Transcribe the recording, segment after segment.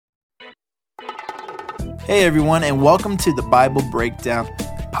Hey everyone, and welcome to the Bible Breakdown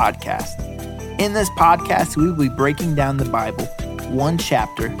Podcast. In this podcast, we will be breaking down the Bible one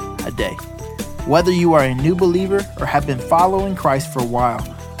chapter a day. Whether you are a new believer or have been following Christ for a while,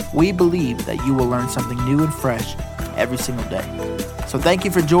 we believe that you will learn something new and fresh every single day. So thank you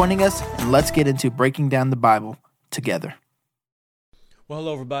for joining us, and let's get into breaking down the Bible together. Well,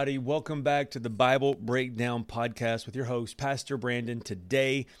 hello, everybody. Welcome back to the Bible Breakdown Podcast with your host, Pastor Brandon.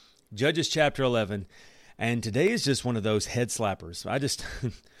 Today, Judges chapter 11. And today is just one of those head slappers.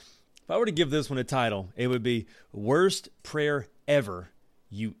 If I were to give this one a title, it would be Worst Prayer Ever,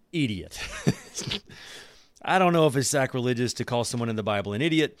 You Idiot. I don't know if it's sacrilegious to call someone in the Bible an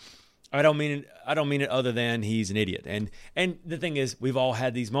idiot. I don't mean it other than he's an idiot. And the thing is, we've all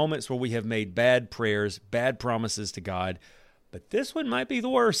had these moments where we have made bad prayers, bad promises to God. But this one might be the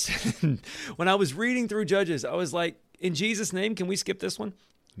worst. When I was reading through Judges, I was like, in Jesus' name, can we skip this one?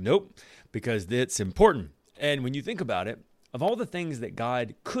 Nope, because it's important. And when you think about it, of all the things that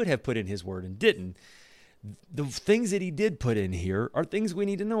God could have put in his word and didn't, the things that he did put in here are things we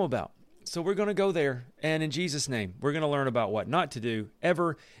need to know about. So we're going to go there, and in Jesus' name, we're going to learn about what not to do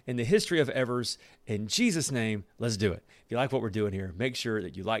ever in the history of evers. In Jesus' name, let's do it. If you like what we're doing here, make sure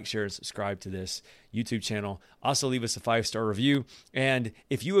that you like, share, and subscribe to this YouTube channel. Also, leave us a 5-star review. And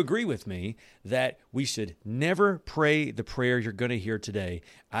if you agree with me that we should never pray the prayer you're going to hear today,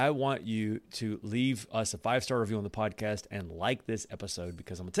 I want you to leave us a 5-star review on the podcast and like this episode,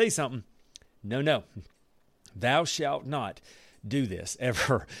 because I'm going to tell you something. No, thou shalt not do this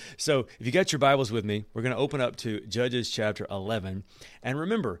ever. So if you got your Bibles with me, we're going to open up to Judges chapter 11. And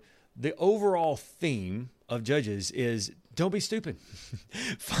remember, the overall theme of Judges is don't be stupid.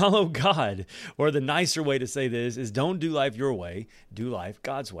 Follow God. Or the nicer way to say this is don't do life your way, do life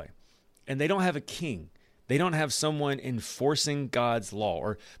God's way. And they don't have a king. They don't have someone enforcing God's law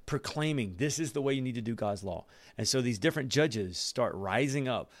or proclaiming this is the way you need to do God's law. And so these different judges start rising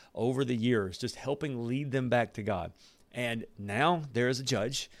up over the years, just helping lead them back to God. And now there is a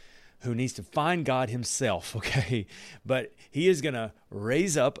judge who needs to find God himself, okay? But he is going to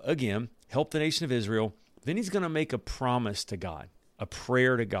raise up again, help the nation of Israel. Then he's going to make a promise to God, a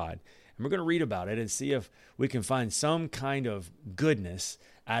prayer to God. And we're going to read about it and see if we can find some kind of goodness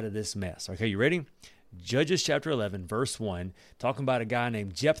out of this mess. Okay, you ready? Judges chapter 11, verse 1, talking about a guy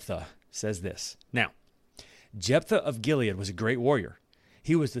named Jephthah, says this. Now, Jephthah of Gilead was a great warrior.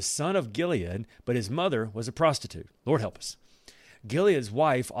 He was the son of Gilead, but his mother was a prostitute. Lord help us. Gilead's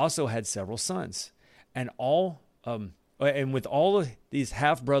wife also had several sons, and with all of these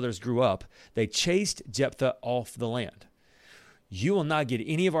half-brothers grew up, they chased Jephthah off the land. You will not get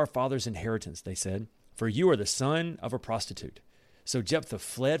any of our father's inheritance, they said, for you are the son of a prostitute. So Jephthah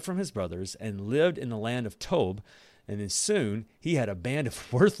fled from his brothers and lived in the land of Tob, and then soon he had a band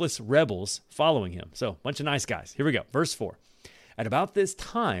of worthless rebels following him. So a bunch of nice guys. Here we go. Verse 4. At about this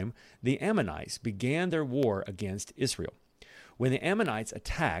time, the Ammonites began their war against Israel. When the Ammonites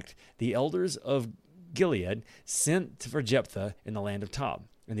attacked, the elders of Gilead sent for Jephthah in the land of Tob.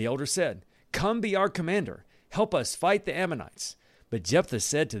 And the elders said, "Come be our commander. Help us fight the Ammonites." But Jephthah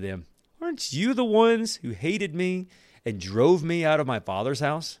said to them, "Aren't you the ones who hated me and drove me out of my father's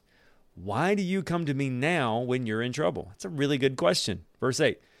house? Why do you come to me now when you're in trouble?" That's a really good question. Verse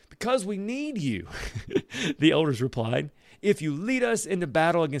 8, "Because we need you," the elders replied. "If you lead us into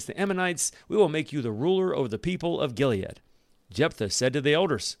battle against the Ammonites, we will make you the ruler over the people of Gilead." Jephthah said to the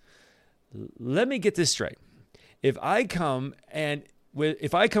elders, "Let me get this straight. If I come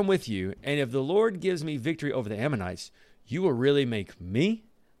with you, and if the Lord gives me victory over the Ammonites, you will really make me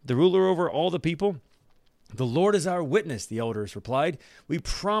the ruler over all the people?" "The Lord is our witness," the elders replied. "We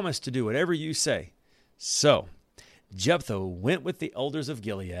promise to do whatever you say." So Jephthah went with the elders of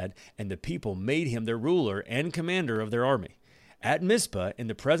Gilead, and the people made him their ruler and commander of their army. At Mizpah, in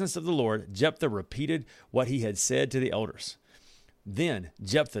the presence of the Lord, Jephthah repeated what he had said to the elders. Then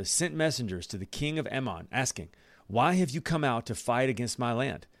Jephthah sent messengers to the king of Ammon, asking, "Why have you come out to fight against my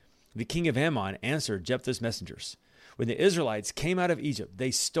land?" The king of Ammon answered Jephthah's messengers, "When the Israelites came out of Egypt,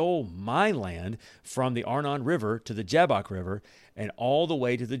 they stole my land from the Arnon River to the Jabbok River and all the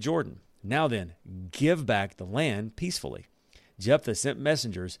way to the Jordan. Now then, give back the land peacefully." Jephthah sent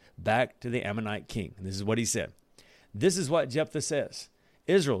messengers back to the Ammonite king. And this is what he said. This is what Jephthah says.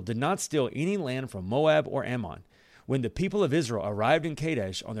 "Israel did not steal any land from Moab or Ammon. When the people of Israel arrived in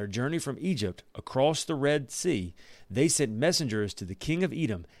Kadesh on their journey from Egypt across the Red Sea, they sent messengers to the king of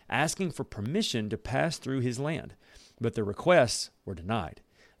Edom asking for permission to pass through his land. But their requests were denied.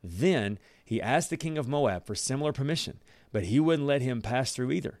 Then he asked the king of Moab for similar permission, but he wouldn't let him pass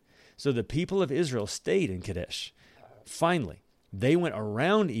through either. So the people of Israel stayed in Kadesh. Finally, they went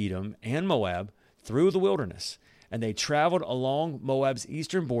around Edom and Moab through the wilderness, and they traveled along Moab's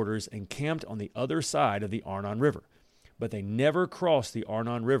eastern borders and camped on the other side of the Arnon River. But they never crossed the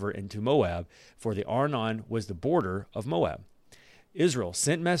Arnon River into Moab, for the Arnon was the border of Moab. Israel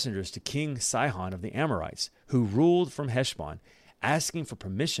sent messengers to King Sihon of the Amorites, who ruled from Heshbon, asking for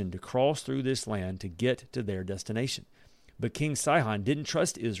permission to cross through this land to get to their destination. But King Sihon didn't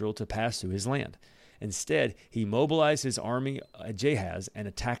trust Israel to pass through his land. Instead, he mobilized his army at Jahaz and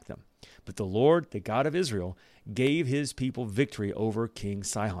attacked them. But the Lord, the God of Israel, gave his people victory over King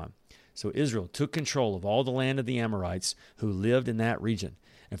Sihon. So Israel took control of all the land of the Amorites who lived in that region,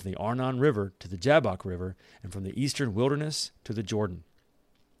 and from the Arnon River to the Jabbok River, and from the eastern wilderness to the Jordan.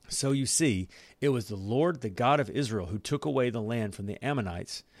 So you see, it was the Lord, the God of Israel, who took away the land from the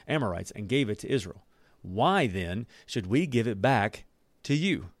Amorites, and gave it to Israel. Why then should we give it back to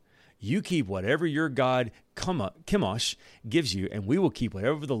you? You keep whatever your God Chemosh gives you, and we will keep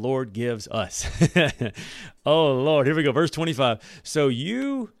whatever the Lord gives us. Oh Lord, here we go. Verse 25.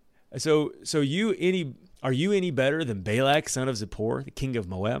 Are you any better than Balak, son of Zippor, the king of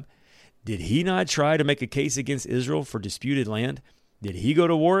Moab? Did he not try to make a case against Israel for disputed land? Did he go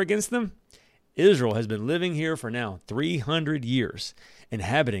to war against them? Israel has been living here for now 300 years,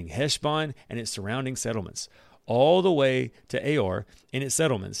 inhabiting Heshbon and its surrounding settlements, all the way to Aor and its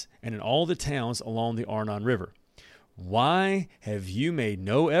settlements, and in all the towns along the Arnon River. Why have you made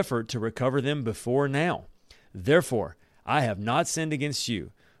no effort to recover them before now? Therefore, I have not sinned against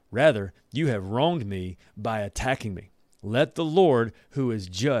you. Rather, you have wronged me by attacking me. Let the Lord, who is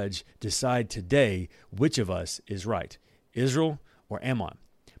judge, decide today which of us is right, Israel or Ammon.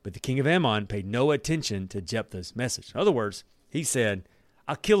 But the king of Ammon paid no attention to Jephthah's message. In other words, he said,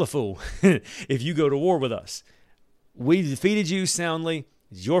 I'll kill a fool if you go to war with us. We defeated you soundly.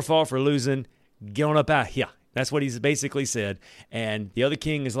 It's your fault for losing. Get on up out here. That's what he's basically said. And the other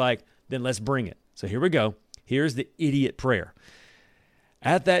king is like, then let's bring it. So here we go. Here's the idiot prayer.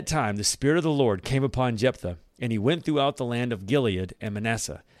 At that time, the Spirit of the Lord came upon Jephthah, and he went throughout the land of Gilead and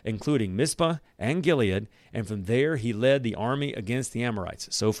Manasseh, including Mizpah and Gilead, and from there he led the army against the Amorites.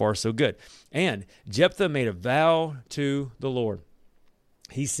 So far, so good. And Jephthah made a vow to the Lord.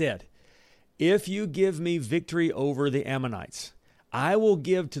 He said, if you give me victory over the Ammonites, I will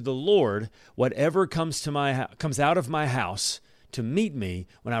give to the Lord whatever comes out of my house to meet me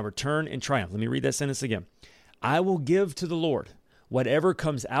when I return in triumph. Let me read that sentence again. I will give to the Lord whatever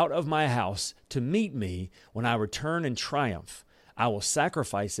comes out of my house to meet me when I return in triumph. I will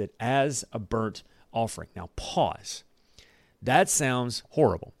sacrifice it as a burnt offering. Now pause. That sounds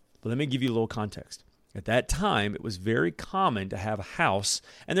horrible, but let me give you a little context. At that time, it was very common to have a house,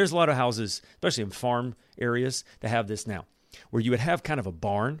 and there's a lot of houses, especially in farm areas, that have this now, where you would have kind of a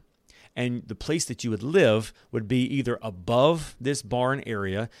barn, and the place that you would live would be either above this barn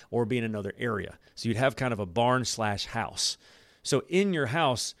area or be in another area. So you'd have kind of a barn/house. So in your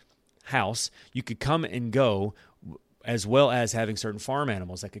house, you could come and go, as well as having certain farm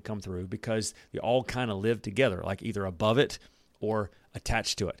animals that could come through, because they all kind of live together, like either above it or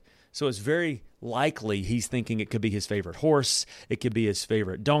attached to it. So it's very likely he's thinking it could be his favorite horse, it could be his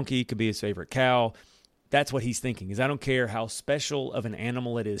favorite donkey, it could be his favorite cow. That's what he's thinking, is I don't care how special of an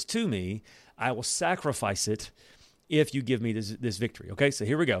animal it is to me, I will sacrifice it if you give me this victory. Okay, so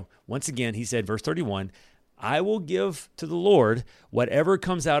here we go. Once again, he said, verse 31, I will give to the Lord whatever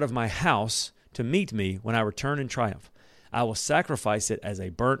comes out of my house to meet me when I return in triumph. I will sacrifice it as a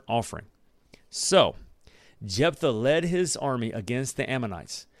burnt offering. So Jephthah led his army against the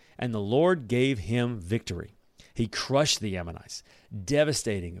Ammonites, and the Lord gave him victory. He crushed the Ammonites,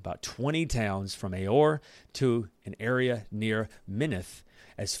 devastating about 20 towns from Aor to an area near Minnith,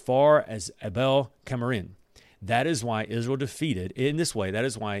 as far as Abel Camarin. That is why Israel defeated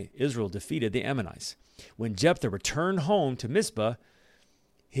the Ammonites. When Jephthah returned home to Mizpah,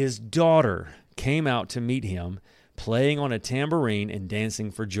 his daughter came out to meet him, playing on a tambourine and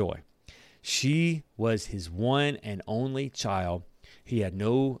dancing for joy. She was his one and only child. He had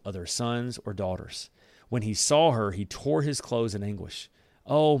no other sons or daughters. When he saw her, he tore his clothes in anguish.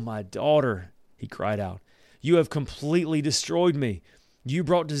 Oh, my daughter, he cried out. You have completely destroyed me. You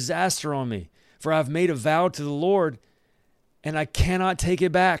brought disaster on me, for I have made a vow to the Lord, and I cannot take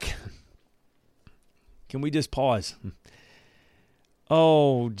it back. Can we just pause?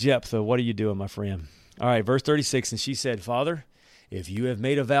 Oh, Jephthah, what are you doing, my friend? All right, verse 36, and she said, Father, if you have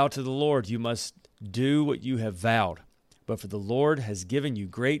made a vow to the Lord, you must do what you have vowed. But for the Lord has given you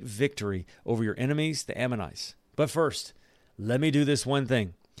great victory over your enemies, the Ammonites. But first, let me do this one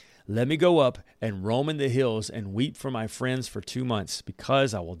thing. Let me go up and roam in the hills and weep for my friends for 2 months,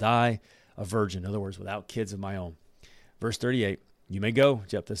 because I will die a virgin. In other words, without kids of my own. Verse 38, you may go,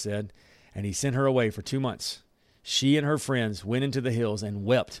 Jephthah said. and he sent her away for 2 months. She and her friends went into the hills and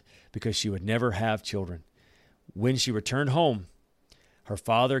wept because she would never have children. When she returned home, her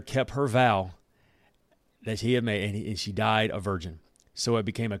father kept her vow that he had made, and she died a virgin. So it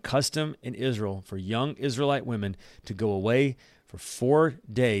became a custom in Israel for young Israelite women to go away for 4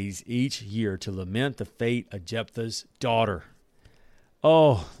 days each year to lament the fate of Jephthah's daughter.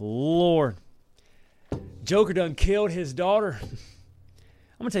 Oh, Lord. Joker done killed his daughter. I'm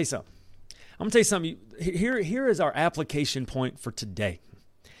going to tell you something. Here is our application point for today.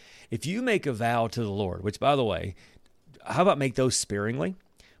 If you make a vow to the Lord, which, by the way, how about make those sparingly?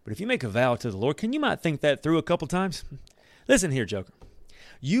 But if you make a vow to the Lord, you might think that through a couple times. Listen here, Joker.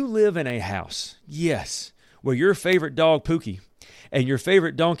 You live in a house, yes, where your favorite dog, Pookie, and your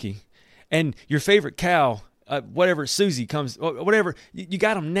favorite donkey, and your favorite cow, whatever, Susie comes, whatever, you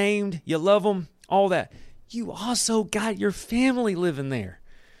got them named, you love them, all that. You also got your family living there.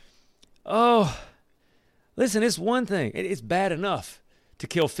 Oh, listen, it's one thing. It's bad enough to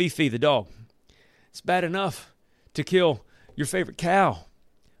kill Fifi the dog. It's bad enough to kill your favorite cow,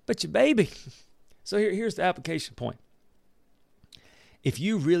 but your baby. So here's the application point. If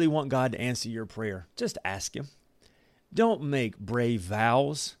you really want God to answer your prayer, just ask him. Don't make brave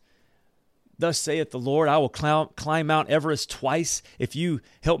vows. Thus saith the Lord, I will climb Mount Everest twice if you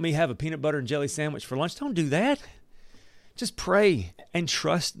help me have a peanut butter and jelly sandwich for lunch. Don't do that. Just pray and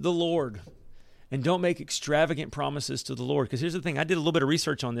trust the Lord. And don't make extravagant promises to the Lord. Because here's the thing. I did a little bit of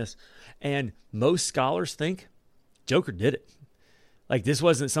research on this. And most scholars think Joker did it. Like this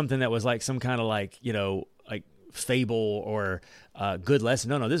wasn't something that was like some kind of like fable or good lesson.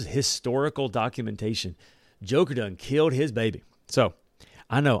 No, this is historical documentation. Joker done killed his baby. So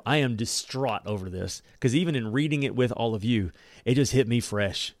I know I am distraught over this because even in reading it with all of you, it just hit me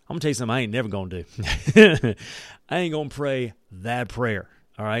fresh. I'm going to tell you something I ain't never going to do. I ain't going to pray that prayer.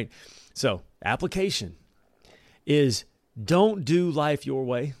 All right. So application is don't do life your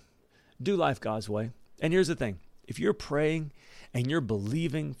way. Do life God's way. And here's the thing. If you're praying and you're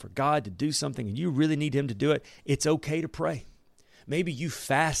believing for God to do something and you really need him to do it, it's okay to pray. Maybe you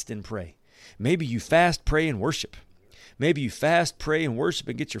fast and pray. Maybe you fast, pray, and worship. Maybe you fast, pray, and worship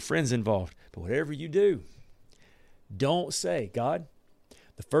and get your friends involved. But whatever you do, don't say, God,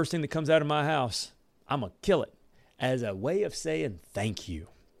 the first thing that comes out of my house, I'm going to kill it as a way of saying thank you.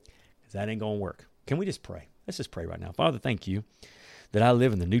 Because that ain't going to work. Can we just pray? Let's just pray right now. Father, thank you that I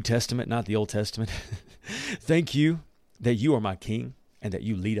live in the New Testament, not the Old Testament. Thank you that you are my King and that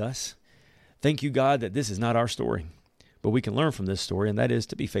you lead us. Thank you, God, that this is not our story, but we can learn from this story, and that is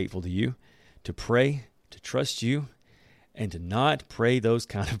to be faithful to you, to pray, to trust you, and to not pray those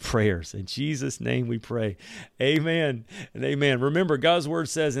kind of prayers. In Jesus' name we pray. Amen and amen. Remember, God's word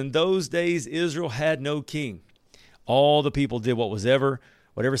says, in those days Israel had no king. All the people did whatever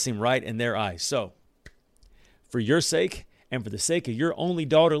seemed right in their eyes. So, for your sake and for the sake of your only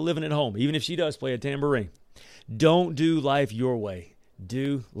daughter living at home, even if she does play a tambourine, don't do life your way.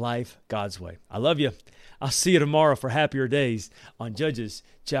 Do life God's way. I love you. I'll see you tomorrow for happier days on Judges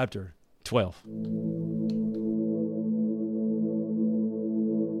chapter 12.